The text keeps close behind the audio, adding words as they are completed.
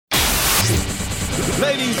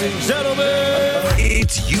Ladies and gentlemen,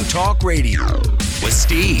 it's You Talk Radio with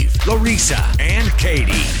Steve, Larissa, and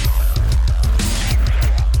Katie.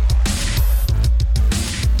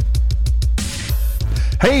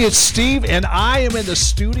 Hey, it's Steve, and I am in the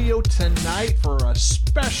studio tonight for a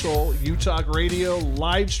special You Talk Radio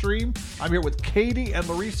live stream. I'm here with Katie and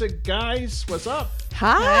Larissa. Guys, what's up?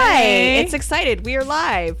 Hi. Hey. It's excited. We are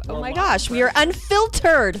live. We're Oh my live, gosh, we right? are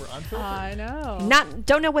unfiltered. We're unfiltered. I know.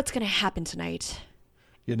 Don't know what's going to happen tonight.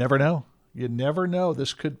 You never know. You never know.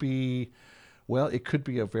 This could be, well, it could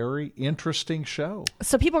be a very interesting show.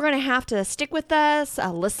 So people are going to have to stick with us,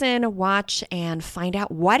 listen, watch, and find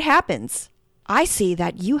out what happens. I see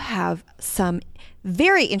that you have some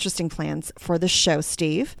very interesting plans for the show,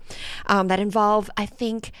 Steve, that involve, I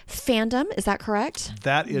think, fandom. Is that correct?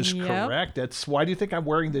 That is Yep. correct. That's why do you think I'm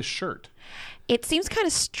wearing this shirt? It seems kind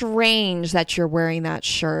of strange that you're wearing that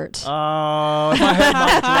shirt. If I had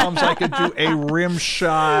my drums, I could do a rim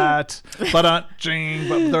shot. But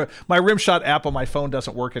my rim shot app on my phone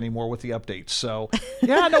doesn't work anymore with the updates. So,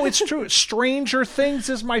 yeah, no, it's true. Stranger Things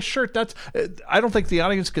is my shirt. That's. I don't think the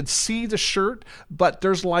audience could see the shirt, but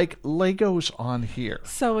there's like Legos on here.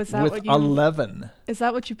 So is that with what you 11? Is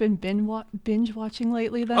that what you've been binge watching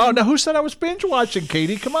lately? Then. Oh, now who said I was binge watching,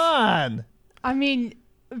 Katie? Come on. I mean,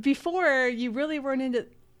 before you really weren't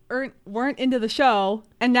into the show,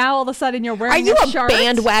 and now all of a sudden you're wearing. Are you a a shirt?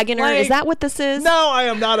 bandwagoner? Is that what this is? No, I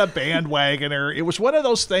am not a bandwagoner. It was one of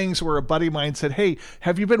those things where a buddy of mine said, "Hey,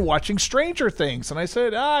 have you been watching Stranger Things?" And I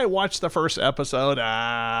said, I watched the first episode.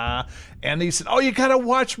 And he said, "Oh, you got to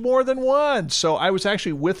watch more than one." So I was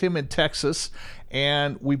actually with him in Texas,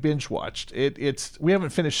 and we binge watched. We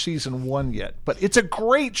haven't finished season 1 yet, but it's a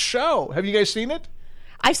great show. Have you guys seen it?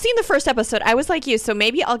 I've seen the first episode. I was like you, so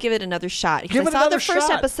maybe I'll give it another shot. Give I it saw another the first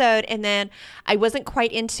shot. episode, and then I wasn't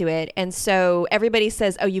quite into it. And so everybody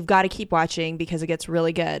says, oh, you've got to keep watching because it gets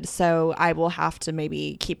really good. So I will have to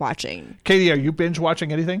maybe keep watching. Katie, are you binge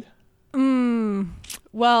watching anything?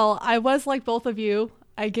 Well, I was like both of you.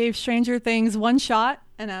 I gave Stranger Things one shot,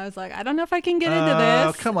 and I was like, I don't know if I can get into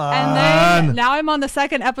this. Come on. And then now I'm on the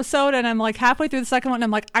second episode, and I'm like halfway through the second one, and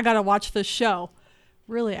I'm like, I gotta watch this show.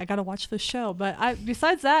 Really, I gotta watch this show. But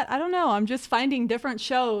besides that, I don't know. I'm just finding different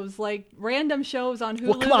shows, like random shows on Hulu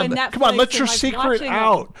Well, come on, and Netflix. come on. Let and, your like, secret watching them.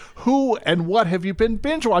 out. Who and what have you been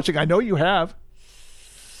binge watching? I know you have.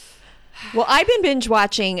 Well, I've been binge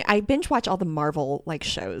watching. I binge watch all the Marvel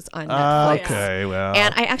shows on Netflix. Okay, well.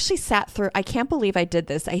 And I actually sat through. I can't believe I did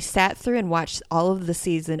this. I sat through and watched all of the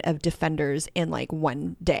season of Defenders in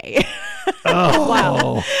one day. Oh.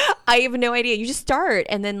 Wow. I have no idea. You just start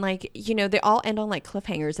and then they all end on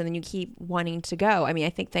cliffhangers and then you keep wanting to go. I mean, I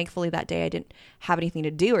think thankfully that day I didn't have anything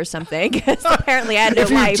to do or something because apparently I had no If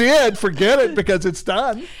you life. did, forget it because it's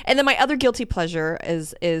done. And then my other guilty pleasure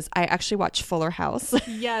is I actually watch Fuller House.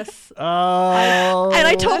 Yes. Oh. And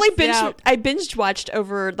I totally Yeah. I binge watched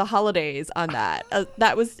over the holidays on that.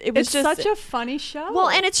 It was It's just such a funny show. well,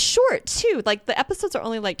 and it's short too. The episodes are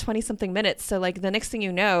only 20 something minutes. So the next thing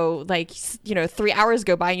you know, 3 hours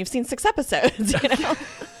go by and you've seen 6 episodes,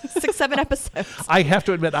 6, 7 episodes. I have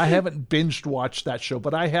to admit, I haven't binged watched that show,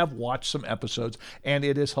 but I have watched some episodes, and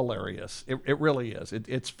it is hilarious. It really is.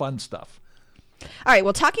 It's fun stuff. All right.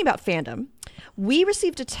 Well, talking about fandom, we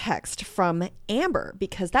received a text from Amber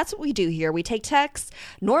because that's what we do here. We take texts.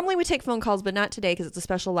 Normally we take phone calls, but not today because it's a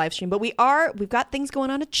special live stream. But we've got things going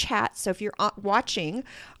on in chat. So if you're watching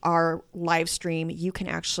our live stream, you can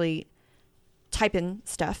actually type in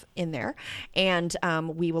stuff in there and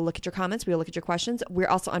we will look at your comments. We will look at your questions. We're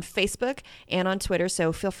also on Facebook and on Twitter.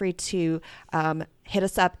 So feel free to hit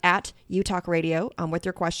us up at UTalk Radio with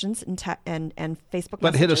your questions and Facebook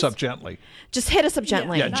But hit us messages. up gently. Just hit us up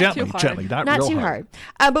gently. Yeah, Not gently, too hard. gently, not Not real too hard.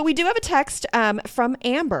 hard. But we do have a text from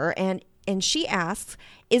Amber, and she asks,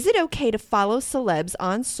 is it okay to follow celebs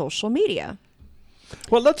on social media?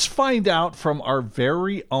 Well, let's find out from our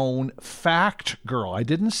very own fact girl. I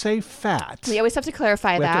didn't say fat. We always have to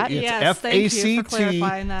clarify We have that. to- it's Yes, thank you for FACT.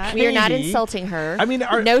 clarifying that. We are not Katie. insulting her. I mean,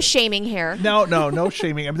 no shaming here. No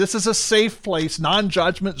shaming. I mean, this is a safe place,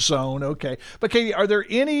 non-judgment zone. Okay, but Katie, are there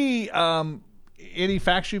any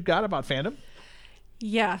facts you've got about fandom?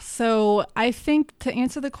 Yeah, so I think to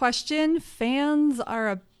answer the question, fans are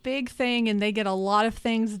a big thing and they get a lot of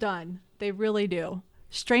things done. They really do.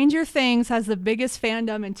 Stranger Things has the biggest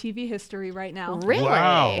fandom in TV history right now. Really?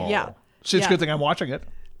 Wow. Yeah. See, it's a Yeah. good thing I'm watching it.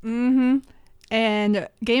 And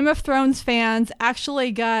Game of Thrones fans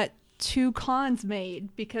actually got 2 cons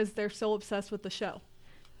made because they're so obsessed with the show.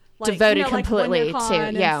 Devoted like completely WonderCon to-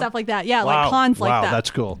 and yeah. stuff like that. Yeah, Wow. like cons like wow, that.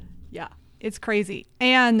 that's cool. Yeah. It's crazy.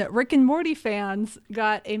 And Rick and Morty fans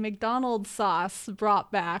got a McDonald's sauce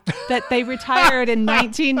brought back that they retired in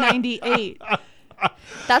 1998.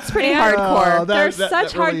 That's pretty hardcore. They're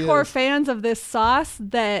such really hardcore is. fans of this sauce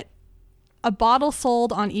that a bottle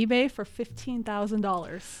sold on eBay for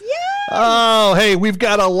 $15,000. Oh, hey, we've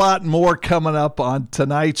got a lot more coming up on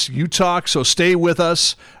tonight's You Talk, so stay with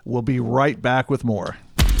us. We'll be right back with more.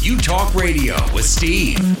 You Talk Radio with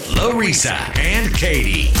Steve, Larissa, and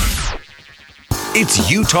Katie.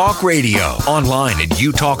 It's You Talk Radio. Online at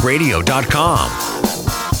utalkradio.com.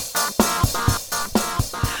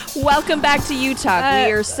 Welcome back to You Talk.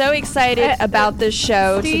 We are so excited about this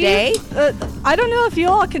show Steve, today. I don't know if you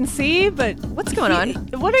all can see, but What's going on?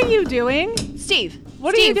 What are you doing? Steve,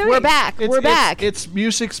 What are you doing? we're back. We're back. It's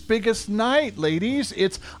music's biggest night, ladies.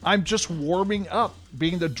 I'm just warming up.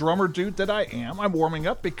 Being the drummer dude that I am, I'm warming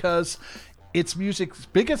up because it's music's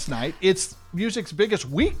biggest night. It's music's biggest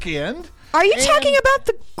weekend. Are you talking about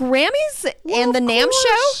the Grammys and the Of NAMM show?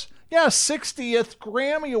 course. Yeah, 60th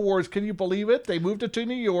Grammy Awards. Can you believe it? They moved it to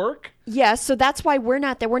New York. Yes, so that's why we're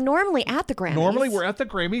not there. We're normally at the Grammys. Normally we're at the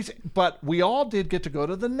Grammys, but we all did get to go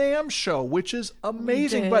to the NAMM show, which is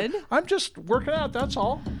amazing. But did. I'm just working out, that's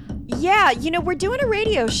all. Yeah, we're doing a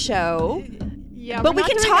radio show. Yeah, But we're we not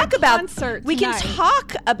can doing talk a about concert we can tonight.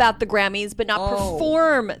 talk about the Grammys, but not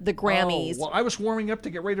perform the Grammys. Oh, well, I was warming up to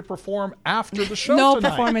get ready to perform after the show No tonight.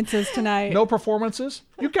 performances tonight. No performances?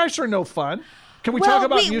 You guys are no fun. Can we talk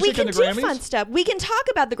about music we can and the Grammys? do fun stuff. We can talk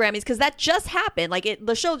about the Grammys because that just happened. Like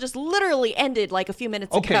the show just literally ended like a few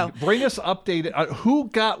minutes Okay, ago. bring us updated. Who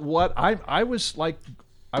got what? I was like,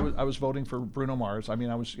 I was voting for Bruno Mars. I mean,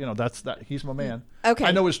 I was, that's that. He's my man. Okay.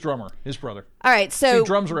 I know his drummer, his brother. All right, so See,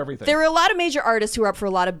 drums are everything. There were a lot of major artists who were up for a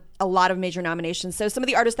lot of major nominations. So some of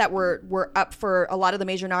the artists that were up for a lot of the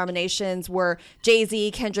major nominations were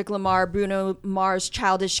Jay-Z, Kendrick Lamar, Bruno Mars,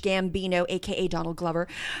 Childish Gambino, aka Donald Glover,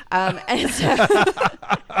 and so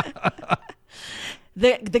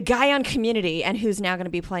the guy on Community, and who's now going to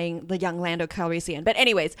be playing the young Lando Calrissian. But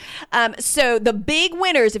anyways, so the big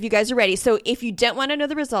winners, if you guys are ready. So if you don't want to know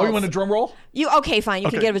the results, Oh, you want a drum roll? Okay, fine. You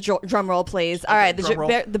can Okay. give a drum roll, please. All right, drum roll.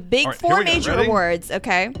 the big All right, here four we go. major Ready? awards.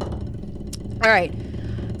 Okay. All right.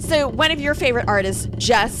 So one of your favorite artists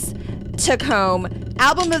just took home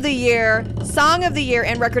Album of the Year, Song of the Year,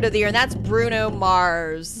 and Record of the Year, and that's Bruno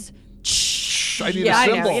Mars. I need Yeah, I a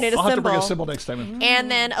know. symbol. You need a I'll have to bring a symbol. symbol next time. And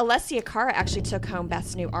then Alessia Cara actually took home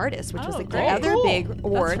Best New Artist, which was the great. other Cool. big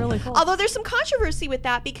award. really cool. Although there's some controversy with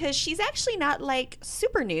that because she's actually not like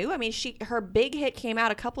super new. I mean, her big hit came out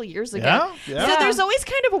a couple years ago. Yeah. So there's always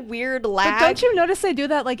kind of a weird lag. But don't you notice they do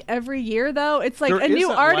that like every year though? It's like There a is new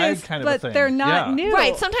that lag artist, kind of a but thing. they're not Yeah. new.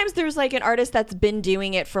 Right. Sometimes there's like an artist that's been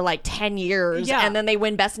doing it for like 10 years Yeah. and then they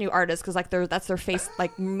win Best New Artist because like that's their face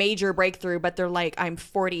like major breakthrough, but they're like, I'm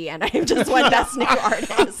 40 and I've just won Best New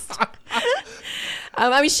Artist.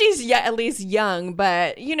 I mean, she's at least young,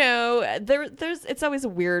 but there's it's always a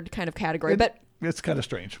weird kind of category. But It's kind of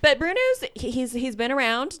strange. But Bruno's he's been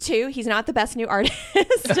around too. He's not the Best New Artist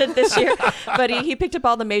this year, but he picked up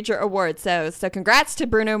all the major awards. So congrats to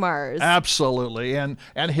Bruno Mars. Absolutely. And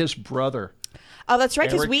his brother. Oh, that's right,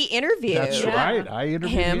 because Eric- we interviewed. That's right. I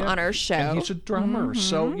interviewed Him on our show. And he's a drummer.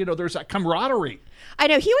 So, there's that camaraderie. I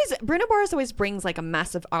know Bruno Mars always brings like a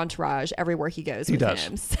massive entourage everywhere he goes. He with does.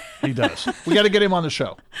 him. He does. We got to get him on the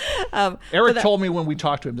show. Eric but told me when we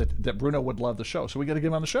talked to him that Bruno would love the show. So we got to get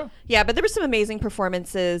him on the show. Yeah, but there were some amazing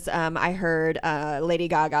performances. I heard Lady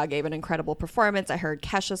Gaga gave an incredible performance. I heard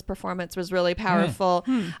Kesha's performance was really powerful.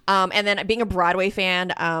 And then being a Broadway fan,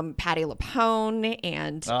 Patti LuPone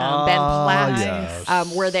and Ben Platt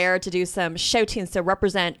yes. were there to do some show tunes to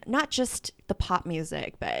represent not just the pop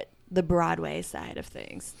music, but the Broadway side of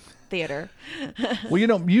things. Theater.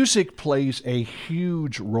 Well, music plays a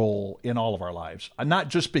huge role in all of our lives. Not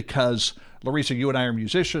just because, Larissa, you and I are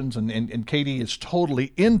musicians and Katie is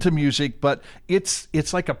totally into music, but it's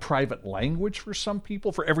like a private language for some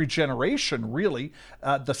people, for every generation, really.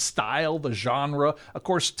 The style, the genre. Of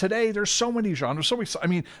course, today there's so many genres.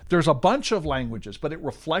 There's a bunch of languages, but it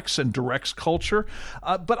reflects and directs culture.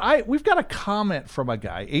 But we've got a comment from a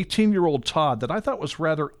guy, 18-year-old Todd, that I thought was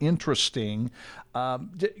rather interesting.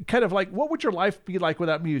 Kind of like, what would your life be like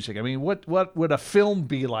without music? I mean, what would a film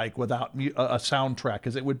be like without a soundtrack?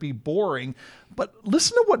 Because it would be boring. But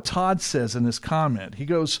listen to what Todd says in his comment. He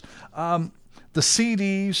goes, the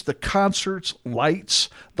CDs, the concerts, lights,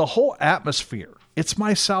 the whole atmosphere. It's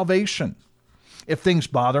my salvation. If things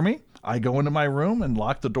bother me, I go into my room and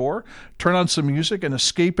lock the door, turn on some music, and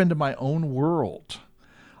escape into my own world.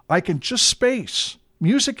 I can just space.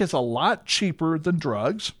 Music is a lot cheaper than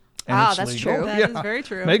drugs. And Ah, it's that's legal. true. That is very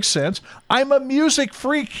true. Makes sense. I'm a music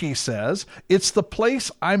freak, he says. It's the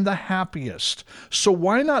place I'm the happiest. So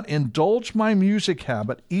why not indulge my music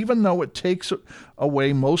habit, even though it takes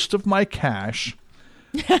away most of my cash?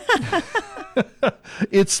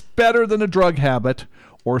 It's better than a drug habit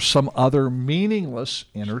or some other meaningless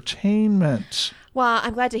entertainment. Well,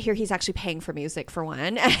 I'm glad to hear he's actually paying for music for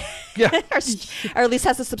one. Yeah. or at least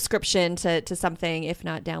has a subscription to something, if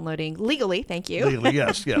not downloading legally. Thank you. Legally,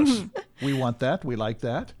 yes, yes. We want that. We like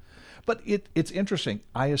that. But it's interesting.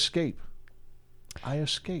 I escape.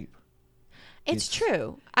 It's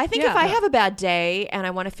true. I think Yeah. if I have a bad day and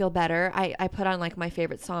I want to feel better, I put on like my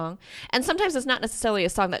favorite song. And sometimes it's not necessarily a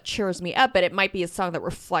song that cheers me up, but it might be a song that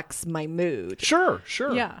reflects my mood. Sure.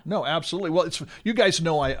 Yeah. No, absolutely. Well, you guys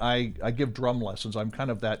know I give drum lessons. I'm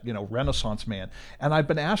kind of that, Renaissance man. And I've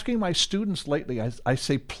been asking my students lately, I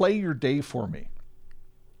say, play your day for me.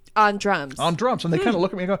 On drums. On drums. And they kind of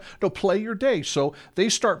look at me and go, no, play your day. So they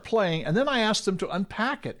start playing, and then I ask them to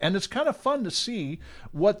unpack it. And it's kind of fun to see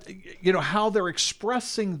how they're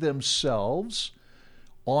expressing themselves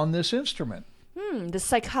on this instrument. The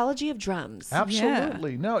psychology of drums.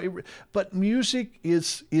 Absolutely. No, but music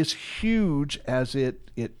is huge as it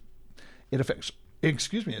affects,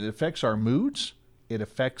 it affects our moods. It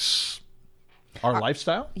affects our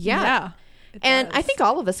lifestyle. Yeah. It And does. I think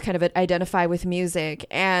all of us kind of identify with music.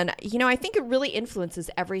 And, I think it really influences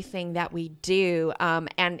everything that we do.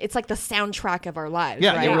 And it's like the soundtrack of our lives.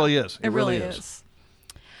 Yeah, right? it really is. It really is.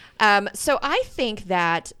 So I think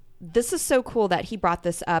that this is so cool that he brought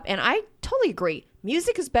this up. And I totally agree.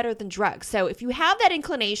 Music is better than drugs. So if you have that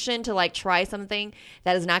inclination to like try something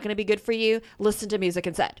that is not going to be good for you, listen to music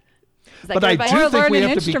instead. But I do Or think learn we an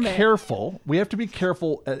have to be instrument. careful. We have to be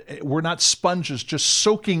careful. We're not sponges just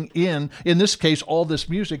soaking in this case, all this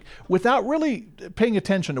music without really paying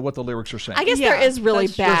attention to what the lyrics are saying. I guess Yeah, there is really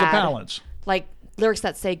that's- bad. There's a balance. Like lyrics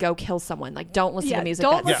that say "go kill someone." Like don't listen to music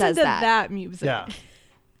don't that listen says to that. that music. Yeah.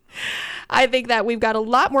 I think that we've got a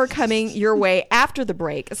lot more coming your way after the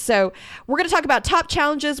break. So we're going to talk about top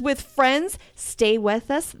challenges with friends. Stay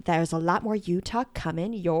with us. There's a lot more U Talk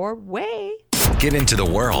coming your way. Get into the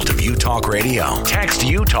world of U Talk Radio. Text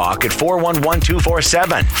U Talk at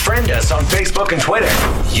 411247. Friend us on Facebook and Twitter.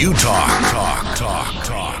 U Talk.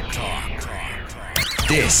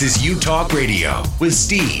 This is U Talk Radio with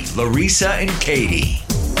Steve, Larissa, and Katie.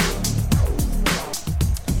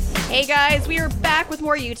 Hey guys, we are back with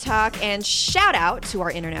more U Talk, and shout out to our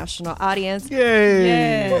international audience. Yay.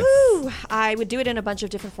 Yes. Woo! I would do it in a bunch of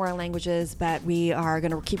different foreign languages, but we are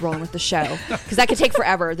going to keep rolling with the show because that could take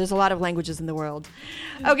forever. There's a lot of languages in the world.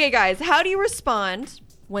 Okay, guys, how do you respond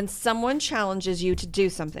when someone challenges you to do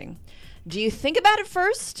something? Do you think about it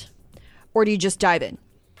first, or do you just dive in?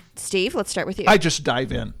 Steve, let's start with you. I just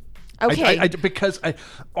dive in. Okay. Because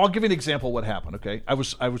I'll give you an example of what happened. Okay, I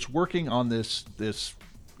was working on this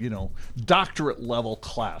doctorate level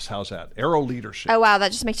class. How's that? Aero leadership. Oh wow,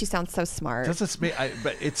 that just makes you sound so smart.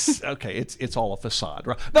 But it's okay. It's all a facade,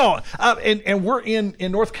 right? No, and we're in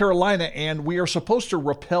North Carolina, and we are supposed to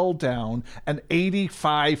rappel down an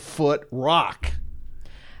 85-foot rock.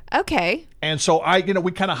 Okay. And so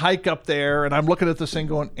we kind of hike up there, and I'm looking at this thing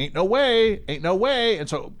going, ain't no way. And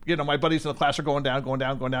so, my buddies in the class are going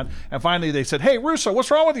down. And finally they said, hey, Russo,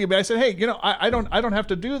 what's wrong with you, man? I said, hey, I don't have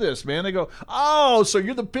to do this, man. They go, oh, so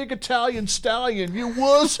you're the big Italian stallion. You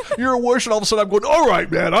wuss. You're a wuss. And all of a sudden I'm going, all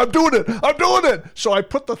right, man, I'm doing it. So I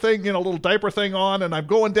put the thing, little diaper thing on, and I'm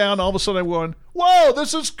going down. All of a sudden I'm going, whoa,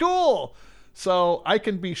 this is cool. So I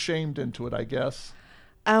can be shamed into it, I guess.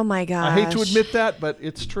 Oh my gosh. I hate to admit that, but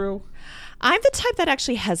it's true. I'm the type that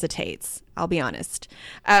actually hesitates. I'll be honest.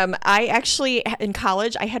 I actually, in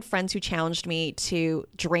college, I had friends who challenged me to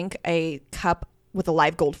drink a cup with a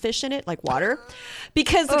live goldfish in it, like water.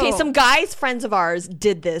 Because, some guys, friends of ours,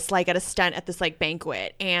 did this, like at a stunt at this like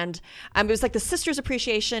banquet. And it was like the Sisters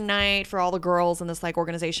Appreciation Night for all the girls in this like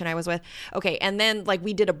organization I was with. Okay. And then like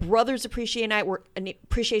we did a Brothers Appreciation Night where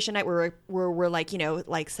we're like,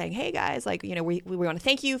 like saying, hey guys, like, we want to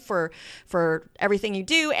thank you for everything you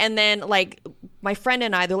do. And then like my friend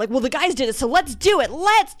and I, they're like, well, the guys did it, so let's do it.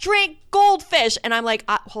 Let's drink goldfish. And I'm like,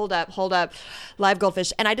 hold up, live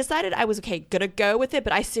goldfish. And I decided I was gonna go with it,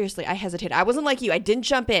 but I hesitated. I wasn't like you. I didn't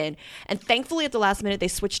jump in. And thankfully at the last minute, they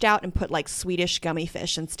switched out and put like Swedish gummy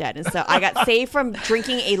fish instead. And so I got saved from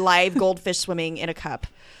drinking a live goldfish swimming in a cup.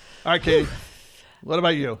 All right, Katie, what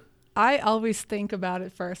about you? I always think about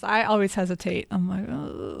it first. I always hesitate. I'm like,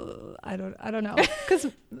 oh, I don't know. Because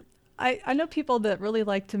I know people that really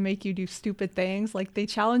like to make you do stupid things. Like they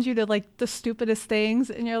challenge you to like the stupidest things.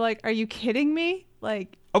 And you're like, are you kidding me?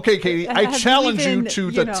 Like, okay, Katie, I have you challenge you even, to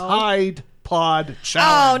the Tide pod Oh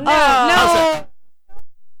challenge. no!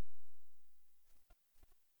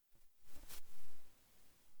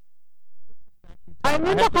 I'm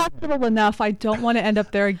in the hospital enough. I don't want to end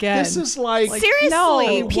up there again. This is like Seriously,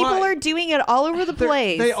 no. people Why? are doing it all over the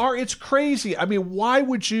place. They are. It's crazy. I mean, why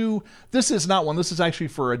would you? This is not one. This is actually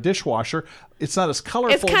for a dishwasher. It's not as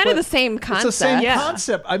colorful. It's kind of but the same It's the concept. same Yeah.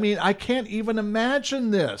 concept. I mean, I can't even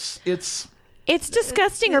imagine this. It's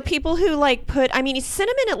disgusting. Or people who like put, I mean,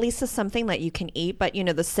 cinnamon at least is something that you can eat, but you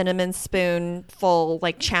know, the cinnamon spoonful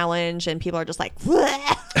like challenge, and people are just like,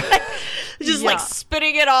 just like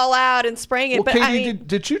spitting it all out and spraying it. Well, but Katie, I mean,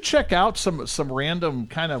 did you check out some random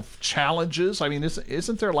kind of challenges? I mean,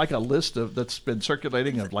 isn't there like a list that's been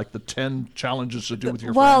circulating of like the 10 challenges to do with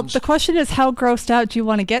your well, friends? the question is, how grossed out do you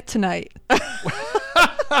want to get tonight?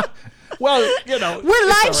 Well, you know, we're it's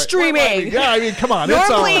live all right. streaming. Yeah, I mean, come on, it's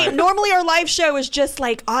all right. Normally our live show is just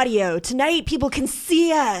like audio. Tonight, people can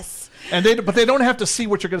see us. But they don't have to see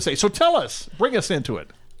what you're going to say. So tell us, bring us into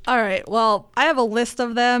it. All right. Well, I have a list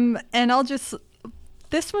of them, and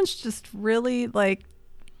this one's just really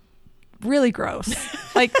gross.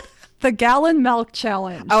 Like the gallon milk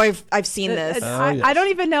challenge. Oh, I've seen this. yes. I don't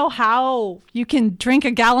even know how you can drink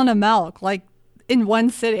a gallon of milk like in one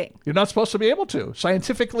sitting. You're not supposed to be able to,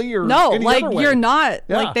 scientifically or No, any like other way. you're not.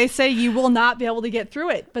 Yeah. Like they say you will not be able to get through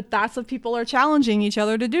it. But that's what people are challenging each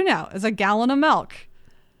other to do now, is a gallon of milk.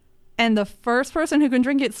 And the first person who can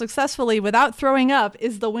drink it successfully without throwing up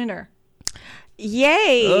is the winner.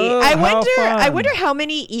 Yay! Oh, I how fun. wonder how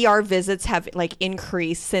many ER visits have like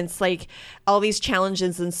increased since like all these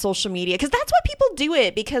challenges in social media, because that's why people do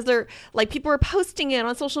it, because they're like, people are posting it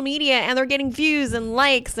on social media and they're getting views and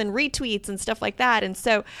likes and retweets and stuff like that. And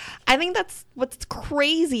so I think that's what's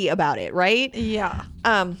crazy about it, right? Yeah.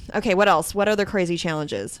 Okay, what else? What other crazy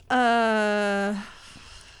challenges?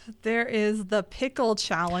 There is the pickle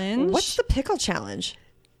challenge. What's the pickle challenge?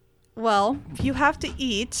 Well, you have to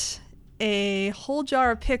eat a whole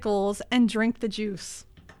jar of pickles and drink the juice.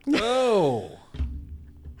 Oh.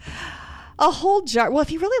 A whole jar. Well,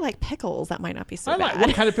 if you really like pickles, that might not be so I like, bad.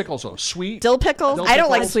 what kind of pickles, though? Sweet? Dill pickles? Dill I don't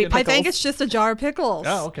like pickles? sweet Yeah. pickles. I think it's just a jar of pickles.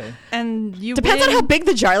 Oh, okay. And you Depends on win- how big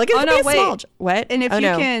the jar. Like, it Oh could no, be a wait. small jar. What? And if Oh, you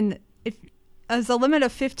no. can, if as a limit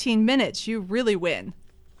of 15 minutes, you really win.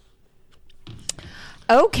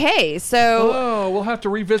 Okay, so... Oh, we'll have to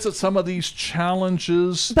revisit some of these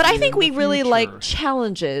challenges. But I think in we the really future. like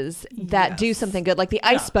challenges that do something good, like the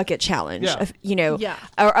ice bucket challenge, Yeah. you know, Yeah.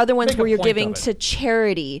 or other ones Make a where you're point giving of it. to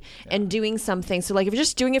charity and doing something. So like if you're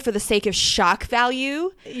just doing it for the sake of shock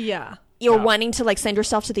value, Yeah. you're Yeah. wanting to like send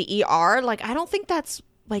yourself to the ER, like I don't think that's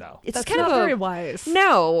like, No. it's That's kind not of very wise.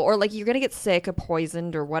 No, or like you're gonna get sick or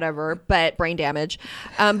poisoned or whatever, but brain damage.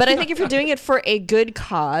 But I think if you're doing it for a good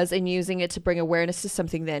cause and using it to bring awareness to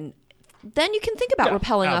something, then you can think about Yeah,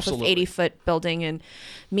 rappelling absolutely. off of 80-foot building and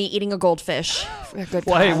me eating a goldfish for a good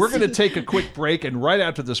Well, cause. hey, we're going to take a quick break, and right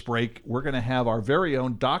after this break, we're going to have our very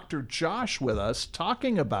own Dr. Josh with us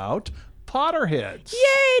talking about Potterheads.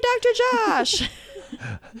 Yay, Dr. Josh!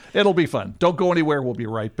 It'll be fun. Don't go anywhere. We'll be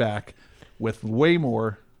right back with way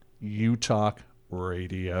more You Talk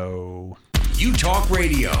Radio. You Talk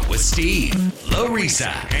Radio with Steve, Larissa,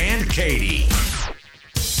 and Katie.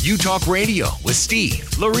 You Talk Radio with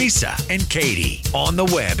Steve, Larissa, and Katie. On the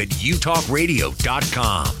web at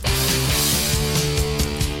utalkradio.com.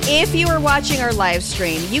 If you are watching our live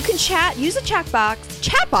stream, you can use a chat box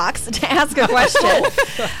to ask a question.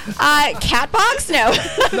 Cat box? No.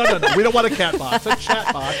 No. We don't want a cat box. A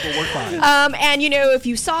chat box will work fine. And, you know, if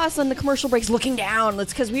you saw us on the commercial breaks looking down,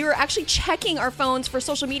 it's because we were actually checking our phones for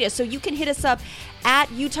social media. So you can hit us up at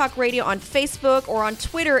UTalk Radio on Facebook or on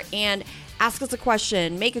Twitter and ask us a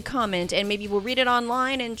question, make a comment, and maybe we'll read it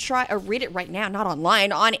online and read it right now, not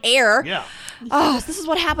online, on air. Yeah. Oh, this is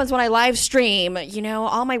what happens when I live stream. You know,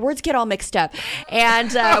 all my words get all mixed up.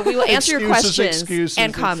 And we will answer your questions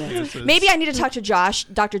and comments. Maybe I need to talk to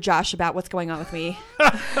Dr. Josh, about what's going on with me.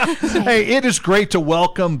 Hey, it is great to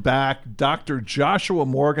welcome back Dr. Joshua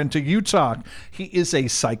Morgan to UTalk. He is a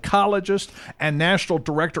psychologist and National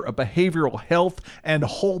Director of Behavioral Health and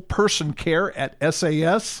Whole Person Care at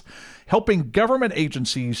SAS, helping government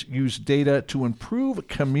agencies use data to improve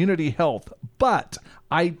community health. But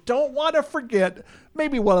I don't want to forget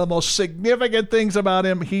maybe one of the most significant things about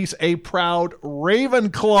him. He's a proud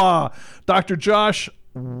Ravenclaw. Dr. Josh,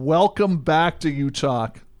 welcome back to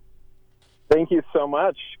UTalk. Thank you so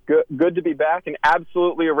much. Good to be back, and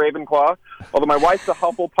absolutely a Ravenclaw. Although my wife's a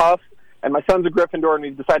Hufflepuff, and my son's a Gryffindor, and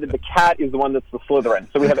we've decided the cat is the one that's the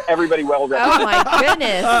Slytherin. So we have everybody well represented. Oh, my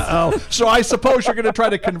goodness. Uh-oh. So I suppose you're going to try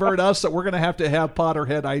to convert us that we're going to have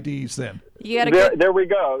Potterhead IDs then. You had a good, There we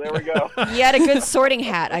go. There we go. you had a good sorting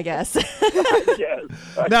hat, I guess. Yes.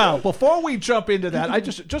 Now, before we jump into that, I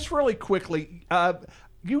just really quickly,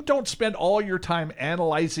 you don't spend all your time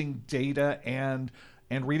analyzing data and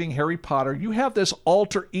reading Harry Potter. You have this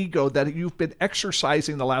alter ego that you've been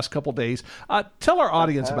exercising the last couple days. Tell our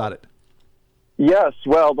audience about it. Yes.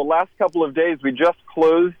 Well, the last couple of days we just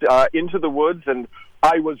closed Into the Woods, and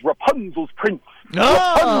I was Rapunzel's prince.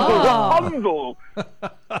 Rapunzel.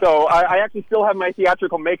 So I actually still have my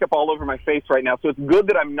theatrical makeup all over my face right now, so it's good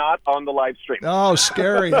that I'm not on the live stream. Oh,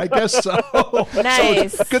 scary. I guess so.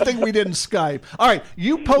 Nice. So good thing we didn't Skype. All right.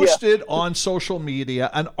 You posted on social media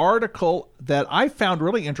an article that I found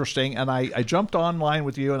really interesting, and I jumped online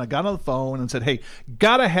with you, and I got on the phone and said, hey,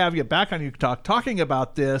 got to have you back on You Talk talking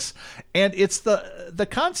about this. And it's the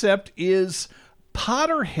concept is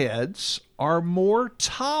Potterheads are more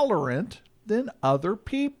tolerant than other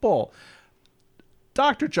people.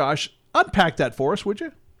 Dr. Josh, unpack that for us, would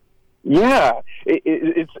you? Yeah,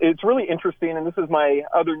 it's really interesting, and this is my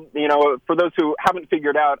other, for those who haven't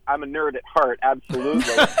figured out, I'm a nerd at heart,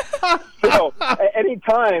 absolutely. So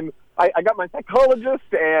anytime I got my psychologist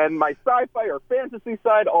and my sci-fi or fantasy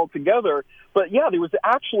side all together. But yeah, there was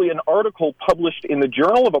actually an article published in the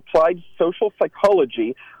Journal of Applied Social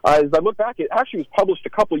Psychology. As I look back, it actually was published a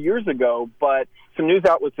couple years ago, but some news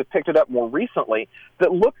outlets have picked it up more recently,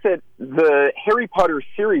 that looks at the Harry Potter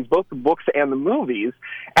series, both the books and the movies,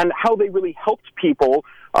 and how they really helped people,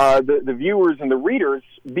 the viewers and the readers,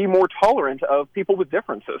 be more tolerant of people with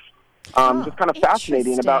differences. Just kind of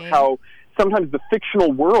fascinating about how sometimes the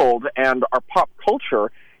fictional world and our pop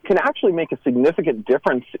culture can actually make a significant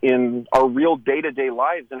difference in our real day-to-day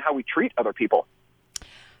lives and how we treat other people.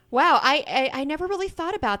 Wow, I never really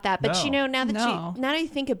thought about that, but No. now that you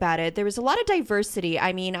think about it, there was a lot of diversity.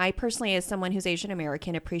 I mean, I personally, as someone who's Asian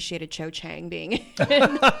American, appreciated Cho Chang being in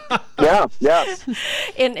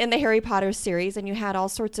the Harry Potter series, and you had all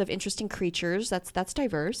sorts of interesting creatures. That's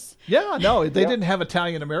diverse. Yeah, no, they didn't have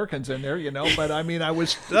Italian Americans in there, but I mean,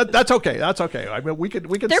 that's okay. That's okay. I mean, we could.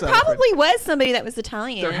 There probably was somebody that was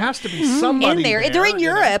Italian. There has to be somebody in there. They're in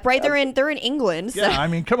Europe, right? They're in England. So. Yeah, I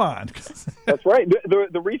mean, come on. That's right.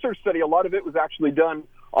 The research study, a lot of it was actually done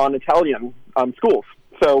on Italian schools.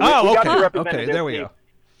 So we got to represent okay, there we go.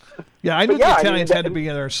 Yeah, I knew the Italians had to be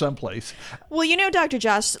in there someplace. Well, Dr.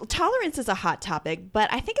 Josh, tolerance is a hot topic,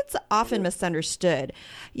 but I think it's often misunderstood.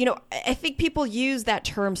 I think people use that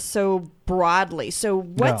term so broadly. So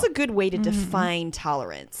what's a good way to define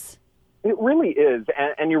tolerance? It really is,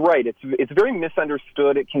 and you're right. It's very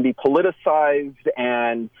misunderstood. It can be politicized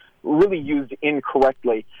and really used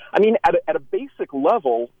incorrectly. I mean, at a basic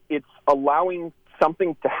level, it's allowing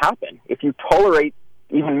something to happen. If you tolerate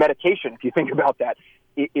even medication, if you think about that,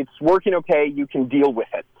 it's working okay, you can deal with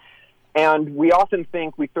it. And we often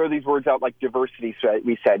think, we throw these words out like diversity, so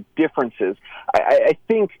we said, differences. I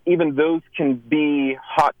think even those can be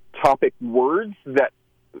hot topic words that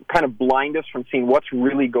kind of blind us from seeing what's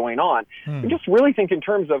really going on. We just really think in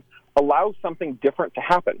terms of allow something different to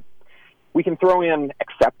happen. We can throw in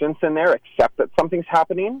acceptance in there, accept that something's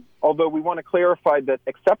happening, although we want to clarify that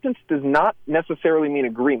acceptance does not necessarily mean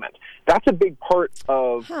agreement. That's a big part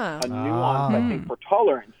of a nuance, I think, for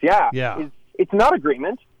tolerance. It's not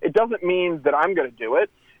agreement. It doesn't mean that I'm going to do it.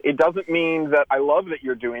 It doesn't mean that I love that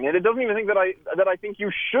you're doing it. It doesn't even think that I think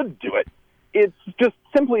you should do it. It's just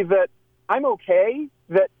simply that I'm okay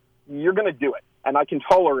that you're going to do it, and I can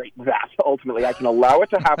tolerate that, ultimately. I can allow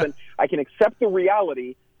it to happen. I can accept the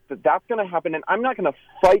reality that that's going to happen, and I'm not going to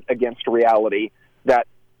fight against reality that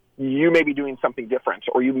you may be doing something different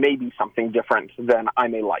or you may be something different than I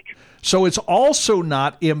may like. So it's also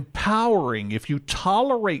not empowering. If you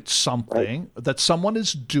tolerate something that someone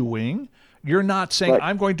is doing, you're not saying,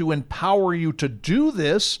 I'm going to empower you to do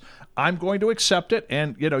this. I'm going to accept it,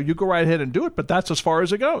 and you go right ahead and do it, but that's as far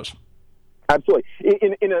as it goes. Absolutely.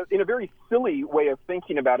 In a very silly way of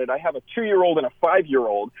thinking about it, I have a 2-year-old and a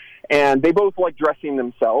 5-year-old, and they both like dressing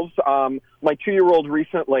themselves. My 2-year-old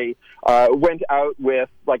recently went out with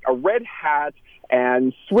like a red hat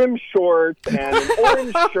and swim shorts and an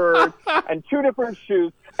orange shirt and 2 different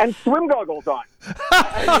shoes and swim goggles on.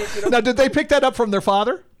 Now, did they pick that up from their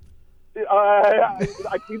father?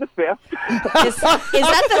 I see the fifth. Is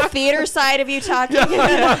that the theater side of you talking?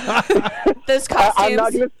 Those costumes. I'm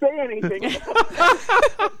not going to say anything.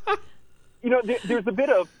 There's a bit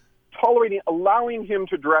of tolerating, allowing him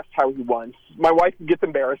to dress how he wants. My wife gets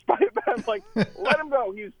embarrassed by it, but I'm like, let him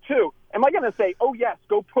go. He's 2. Am I going to say, oh, yes,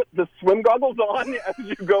 go put the swim goggles on as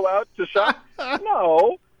you go out to shop?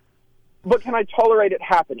 No. But can I tolerate it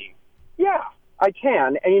happening? Yeah, I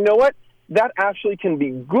can. And you know what? That actually can be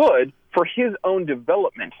good for his own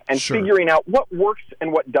development and Sure. figuring out what works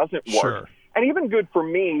and what doesn't work. Sure. And even good for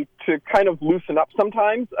me to kind of loosen up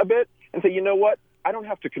sometimes a bit and say, you know what? I don't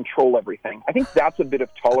have to control everything. I think that's a bit of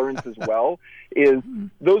tolerance as well, is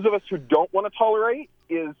those of us who don't want to tolerate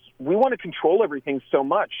is we want to control everything so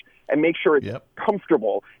much and make sure it's Yep.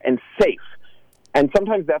 comfortable and safe. And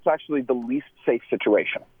sometimes that's actually the least safe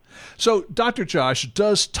situation. So, Dr. Josh,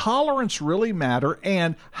 does tolerance really matter,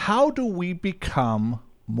 and how do we become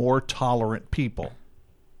more tolerant people?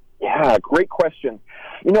 Yeah, great question.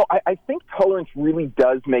 You know, I think tolerance really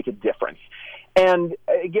does make a difference. And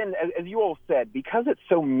again, as you all said, because it's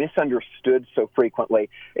so misunderstood so frequently,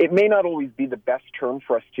 it may not always be the best term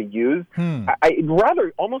for us to use. I'd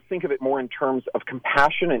rather almost think of it more in terms of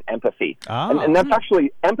compassion and empathy. And that's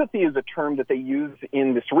actually, empathy is a term that they use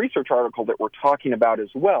in this research article that we're talking about as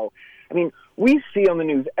well. I mean, we see on the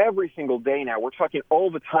news every single day now, we're talking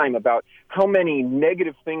all the time about how many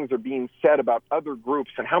negative things are being said about other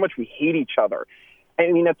groups and how much we hate each other.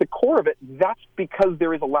 I mean, at the core of it, that's because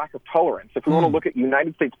there is a lack of tolerance. If we want to look at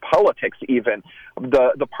United States politics even,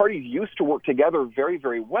 the parties used to work together very,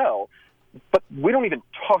 very well, but we don't even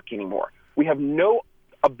talk anymore. We have no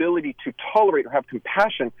ability to tolerate or have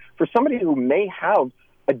compassion for somebody who may have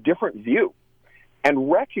a different view.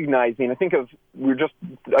 And recognizing, I think of, we're just,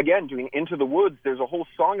 again, doing Into the Woods, there's a whole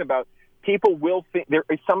song about people will think there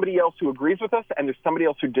is somebody else who agrees with us and there's somebody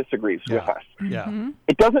else who disagrees with us. Yeah.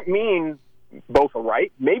 It doesn't mean both are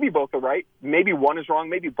right. Maybe both are right. Maybe one is wrong.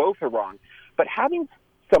 Maybe both are wrong. But having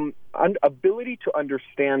some ability to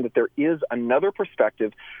understand that there is another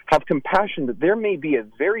perspective, have compassion that there may be a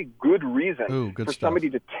very good reason for somebody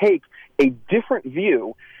to take a different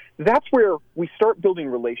view, that's where we start building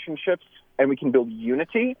relationships and we can build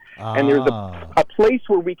unity. And there's a place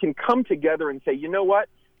where we can come together and say, you know what?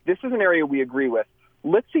 This is an area we agree with.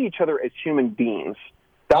 Let's see each other as human beings.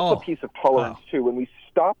 That's a piece of tolerance, too. When we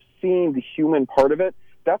stop seeing the human part of it,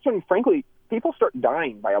 that's when, frankly, people start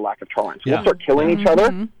dying by a lack of tolerance. We'll start killing each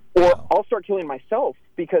other, or I'll start killing myself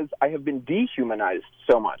because I have been dehumanized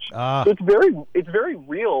so much. So it's very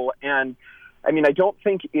real, and, I mean, I don't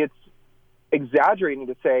think it's exaggerating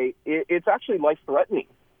to say it's actually life-threatening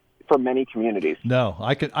for many communities. No,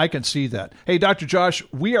 I can see that. Hey, Dr. Josh,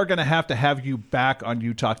 we are going to have you back on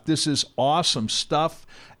U-Talk. This is awesome stuff,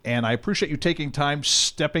 and I appreciate you taking time,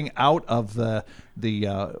 stepping out of the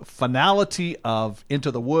finality of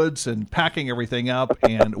Into the Woods and packing everything up,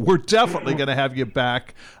 and we're definitely going to have you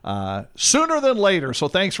back sooner than later. So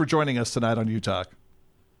thanks for joining us tonight on U-Talk.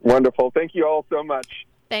 Wonderful. Thank you all so much.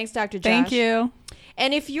 Thanks, Dr. Josh. Thank you.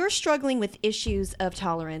 And if you're struggling with issues of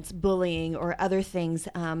tolerance, bullying, or other things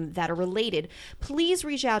that are related, please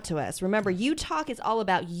reach out to us. Remember, U-Talk is all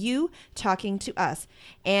about you talking to us.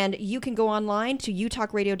 And you can go online to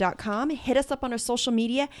utalkradio.com, hit us up on our social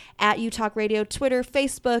media at U-Talk Radio, Twitter,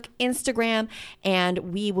 Facebook, Instagram, and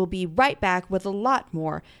we will be right back with a lot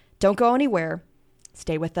more. Don't go anywhere.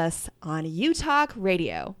 Stay with us on U-Talk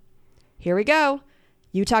Radio. Here we go.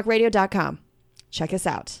 utalkradio.com. Check us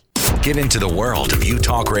out. Get into the world of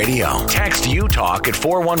U-Talk Radio. Text U-Talk at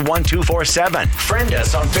 411-247. Friend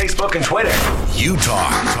us on Facebook and Twitter.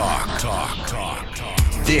 U-Talk.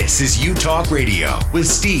 This is U-Talk Radio with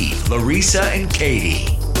Steve, Larissa, and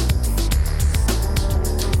Katie.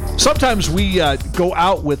 Sometimes we go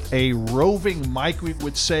out with a roving mic, we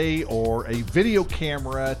would say, or a video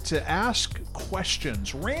camera to ask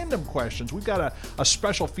questions, random questions. We've got a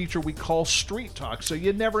special feature we call Street Talk, so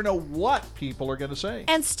you never know what people are going to say.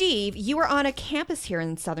 And Steve, you are on a campus here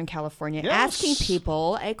in Southern California asking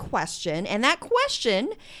people a question, and that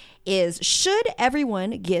question is, should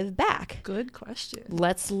everyone give back? Good question.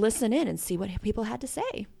 Let's listen in and see what people had to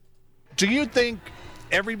say. Do you think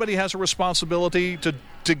everybody has a responsibility to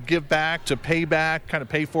give back, to pay back, kind of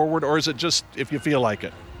pay forward, or is it just if you feel like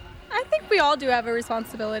it? I think we all do have a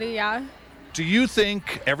responsibility, yeah. Do you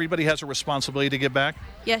think everybody has a responsibility to give back?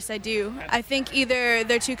 Yes, I do. I think either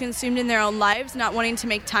they're too consumed in their own lives, not wanting to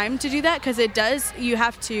make time to do that, because you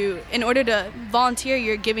have to, in order to volunteer,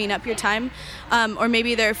 you're giving up your time, or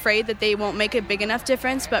maybe they're afraid that they won't make a big enough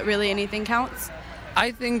difference, but really anything counts.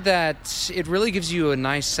 I think that it really gives you a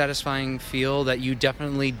nice, satisfying feel that you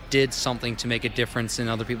definitely did something to make a difference in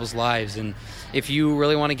other people's lives. And if you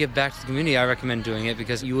really want to give back to the community, I recommend doing it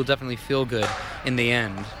because you will definitely feel good in the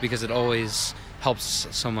end because it always helps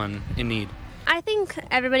someone in need. I think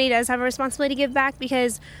everybody does have a responsibility to give back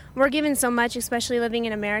because we're given so much, especially living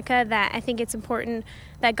in America, that I think it's important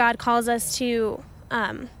that God calls us to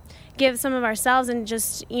give some of ourselves and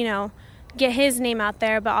just, get his name out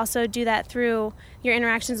there, but also do that through your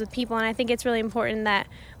interactions with people. And I think it's really important that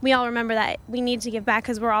we all remember that we need to give back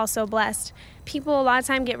because we're all so blessed. People a lot of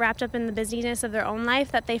time get wrapped up in the busyness of their own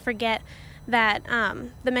life that they forget that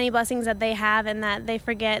the many blessings that they have, and that they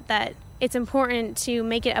forget that it's important to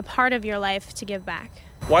make it a part of your life to give back.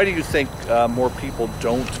 Why do you think more people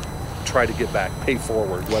don't try to give back, pay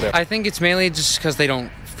forward, whatever? I think it's mainly just because they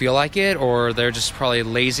don't feel like it, or they're just probably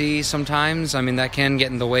lazy sometimes. I mean, that can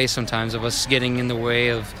get in the way sometimes of us getting in the way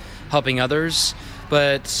of helping others.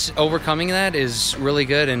 But overcoming that is really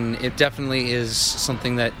good, and it definitely is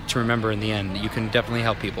something that to remember in the end. You can definitely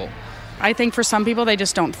help people. I think for some people, they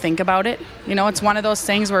just don't think about it. You know, it's one of those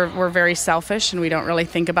things where we're very selfish and we don't really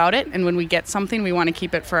think about it. And when we get something, we want to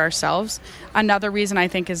keep it for ourselves. Another reason I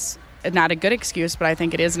think is not a good excuse, but I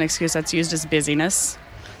think it is an excuse that's used as busyness.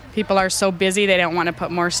 People are so busy, they don't want to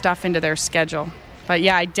put more stuff into their schedule. But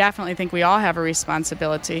yeah, I definitely think we all have a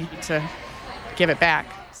responsibility to give it back.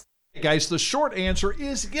 Guys, the short answer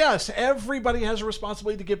is yes. Everybody has a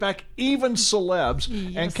responsibility to give back, even celebs.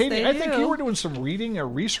 Yes, and Katie, they I think do. you were doing some reading or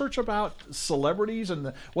research about celebrities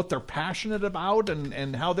and what they're passionate about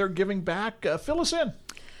and how they're giving back. Fill us in.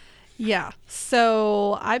 Yeah.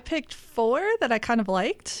 So I picked 4 that I kind of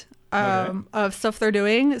liked of stuff they're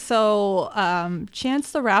doing. So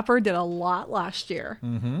Chance the Rapper did a lot last year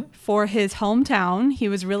for his hometown. He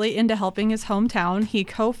was really into helping his hometown. He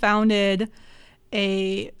co-founded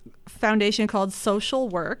a foundation called Social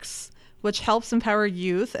Works, which helps empower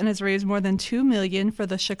youth and has raised more than $2 million for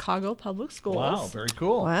the Chicago Public Schools. Wow, very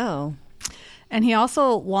cool. Wow. And he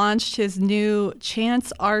also launched his new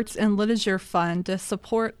Chance Arts and Literature Fund to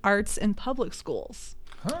support arts in public schools.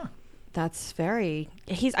 Huh. That's very.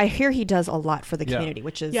 I hear he does a lot for the Yeah. community,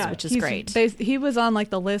 which is he's- great. He was on like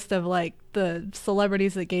the list of like the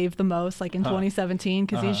celebrities that gave the most, like in 2017,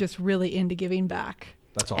 because he's just really into giving back.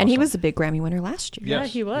 That's awesome. And he was a big Grammy winner last year. Yes, Yeah,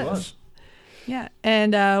 he was. Yeah,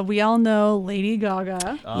 and we all know Lady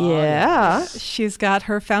Gaga. Yeah. She's got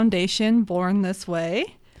her foundation, Born This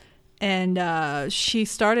Way, and she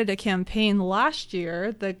started a campaign last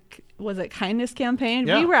year. Was it Kindness Campaign?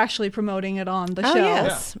 Yeah. We were actually promoting it on the Oh, show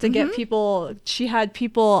yes. to get people. She had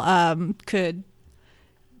people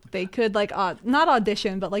they could like not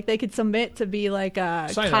audition, but like they could submit to be like a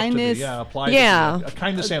Sign kindness. up to apply Yeah. to be a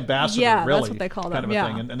kindness ambassador, yeah, that's really. what they call kind them, of a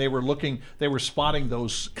yeah. thing. And they were spotting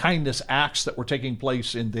those kindness acts that were taking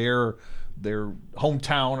place in their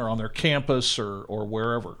hometown or on their campus or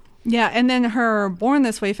wherever. Yeah, and then her Born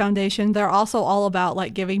This Way Foundation, they're also all about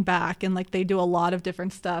like giving back, and like they do a lot of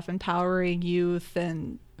different stuff, empowering youth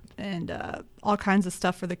and all kinds of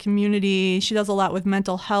stuff for the community. She does a lot with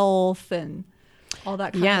mental health and all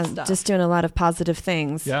that kind of stuff. Just doing a lot of positive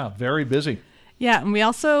things. Yeah, very busy. Yeah, and we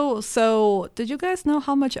also, so did you guys know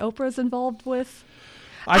how much Oprah's involved with?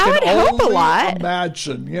 I can would hope a only lot.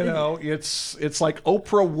 imagine, it's like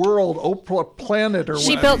Oprah World, Oprah Planet, or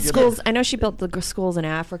She whatever, built you know. schools. I know she built the schools in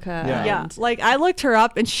Africa. Yeah. Yeah, like I looked her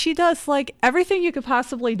up and she does like everything you could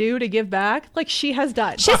possibly do to give back, like she has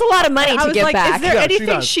done. She has a lot of money I to was give like, back. is there Yeah, she anything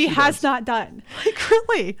does. she She has does. not done? Like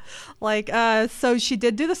really? Like so she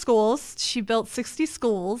did do the schools. She built 60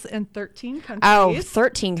 schools in 13 countries. Oh,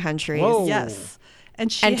 13 countries. Whoa. Yes.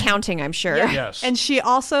 And she And counting, I'm sure. Yeah. Yes. And she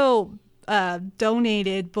also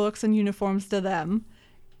donated books and uniforms to them.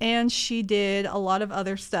 And she did a lot of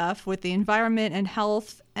other stuff with the environment and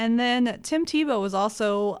health. And then Tim Tebow was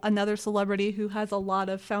also another celebrity who has a lot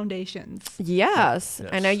of foundations. Yes. Yes.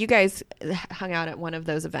 I know you guys hung out at one of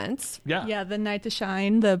those events. Yeah. Yeah, the Night to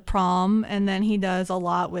Shine, the prom, and then he does a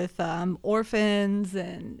lot with orphans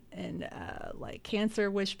and like cancer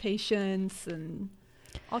wish patients and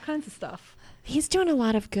all kinds of stuff. He's doing a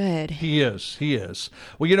lot of good. He is.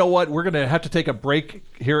 Well, you know what? We're going to have to take a break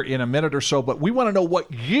here in a minute or so, but we want to know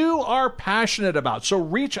what you are passionate about. So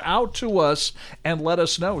reach out to us and let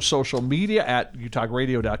us know. Social media at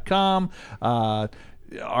utalkradio.com. Our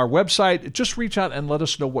website. Just reach out and let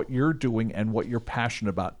us know what you're doing and what you're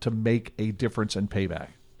passionate about to make a difference and payback.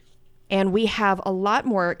 And we have a lot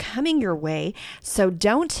more coming your way. So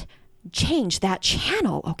don't change that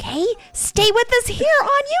channel, okay? Stay with us here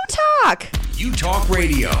on You Talk. You Talk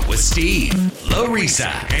Radio with Steve, Larissa,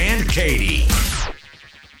 and Katie.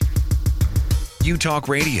 You Talk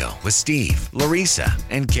Radio with Steve, Larissa,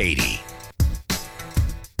 and Katie.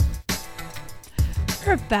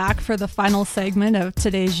 We're back for the final segment of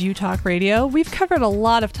today's You Talk Radio. We've covered a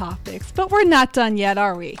lot of topics, but we're not done yet,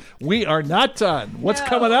 are we? We are not done. What's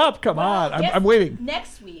coming up? Come on. I'm waiting.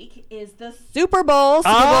 Next week is the Super Bowl,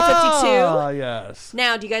 Super Bowl 52. Ah, yes.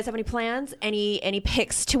 Now, do you guys have any plans? Any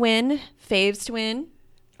picks to win? Faves to win?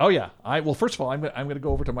 Oh yeah. Well, first of all, I'm going to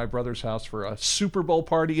go over to my brother's house for a Super Bowl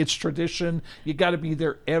party. It's tradition. You got to be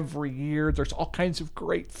there every year. There's all kinds of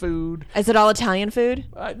great food. Is it all Italian food?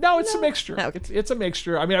 No, it's a mixture. No. It's a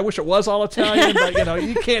mixture. I mean, I wish it was all Italian, but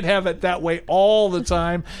you can't have it that way all the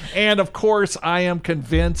time. And of course, I am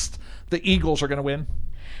convinced the Eagles are going to win.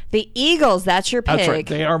 The Eagles, that's your pick. That's right.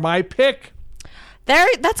 They are my pick.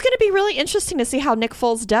 That's going to be really interesting to see how Nick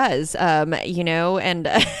Foles does, and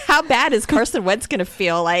how bad is Carson Wentz going to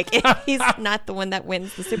feel like if he's not the one that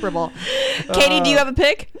wins the Super Bowl. Katie, do you have a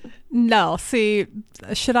pick? No. See,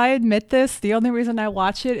 should I admit this? The only reason I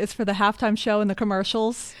watch it is for the halftime show and the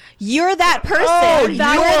commercials. You're that person. Oh, you're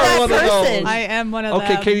that one of person. those. I am one of them.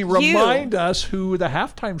 Okay, Katie, remind us who the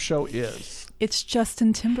halftime show is. It's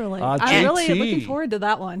Justin Timberlake. I'm JT. really looking forward to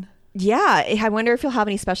that one. Yeah, I wonder if he'll have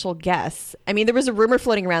any special guests. I mean, there was a rumor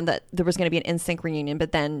floating around that there was going to be an NSYNC reunion,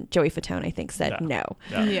 but then Joey Fatone, I think, said no.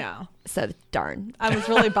 Yeah. So darn. I was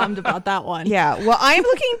really bummed about that one. Yeah. Well, I'm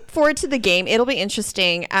looking forward to the game. It'll be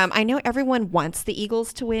interesting. I know everyone wants the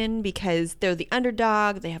Eagles to win because they're the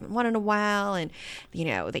underdog. They haven't won in a while, and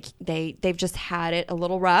they've just had it a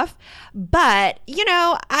little rough. But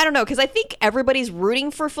I don't know, because I think everybody's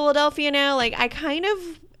rooting for Philadelphia now. Like, I kind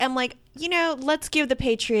of am like, let's give the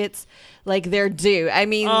Patriots their due. I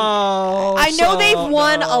mean, I know they've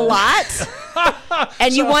won a lot,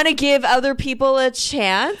 and you want to give other people a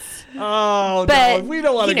chance. Oh, but no, we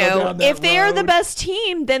don't want to go down that if they are road. the best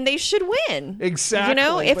team, then they should win.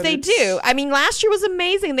 Exactly. If they do. I mean, last year was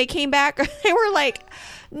amazing. They came back. They were like,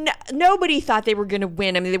 nobody thought they were going to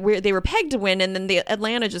win. I mean, they were pegged to win, and then the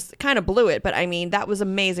Atlanta just kind of blew it. But I mean, that was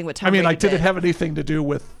amazing what Tom Brady did did. it have anything to do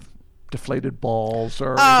with deflated balls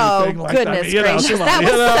or oh, anything like goodness that? gracious. That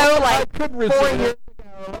was so 4 years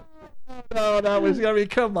ago. No, that was,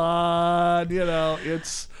 come on,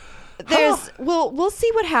 it's... We'll see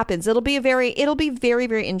what happens. It'll be very,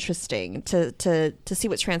 very interesting to see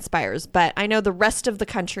what transpires. But I know the rest of the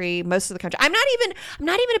country, most of the country, I'm not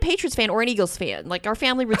even a Patriots fan or an Eagles fan. Like, our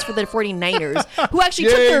family roots for the 49ers, who actually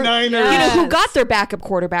took their, who got their backup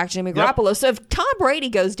quarterback, Jimmy Garoppolo. Yep. So if Tom Brady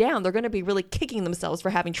goes down, they're going to be really kicking themselves for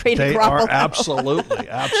having traded Garoppolo. They are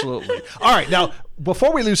absolutely. All right, now,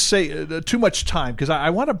 before we lose too much time, because I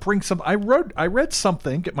want to bring some. I read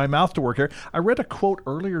something. Get my mouth to work here. I read a quote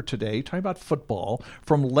earlier today talking about football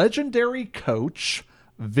from legendary coach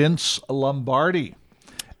Vince Lombardi,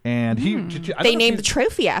 and they named the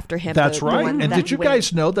trophy after him. That's right. And did you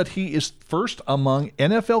guys know that he is first among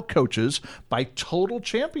NFL coaches by total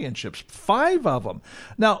championships? 5 of them.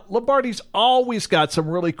 Now, Lombardi's always got some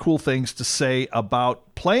really cool things to say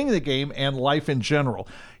about playing the game and life in general.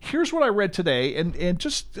 Here's what I read today, and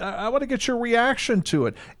just I want to get your reaction to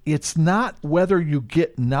it. It's not whether you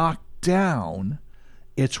get knocked down,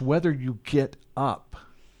 it's whether you get up.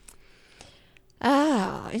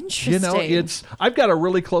 Ah, interesting. I've got a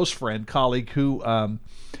really close friend, colleague, who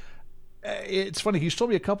it's funny, he's told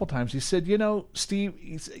me a couple times, he said, Steve,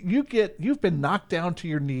 you've been knocked down to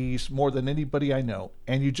your knees more than anybody I know,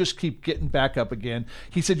 and you just keep getting back up again.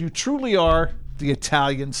 He said, you truly are the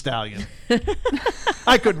Italian stallion.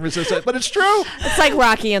 I couldn't resist it, but it's true. It's like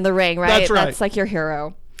Rocky in the ring, right? That's right. That's like your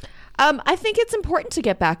hero. I think it's important to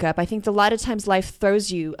get back up. I think a lot of times life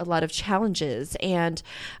throws you a lot of challenges. And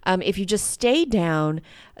if you just stay down,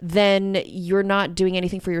 then you're not doing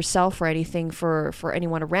anything for yourself or anything for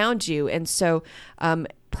anyone around you. And so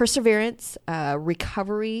perseverance,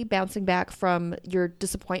 recovery, bouncing back from your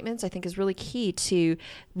disappointments, I think is really key to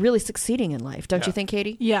really succeeding in life. Don't you think,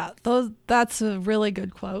 Katie? Yeah, that's a really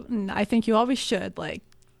good quote. And I think you always should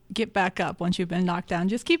get back up once you've been knocked down.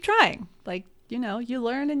 Just keep trying. You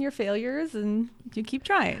learn in your failures and you keep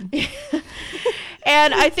trying.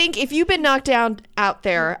 And I think if you've been knocked down out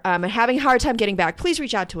there and having a hard time getting back, please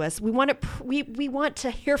reach out to us. We want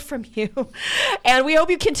to hear from you. And we hope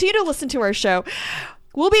you continue to listen to our show.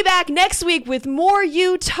 We'll be back next week with more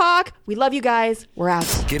You Talk. We love you guys. We're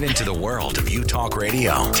out. Get into the world of You Talk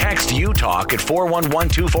Radio. Text You Talk at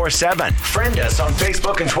 411-247. Friend us on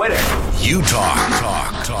Facebook and Twitter. You Talk.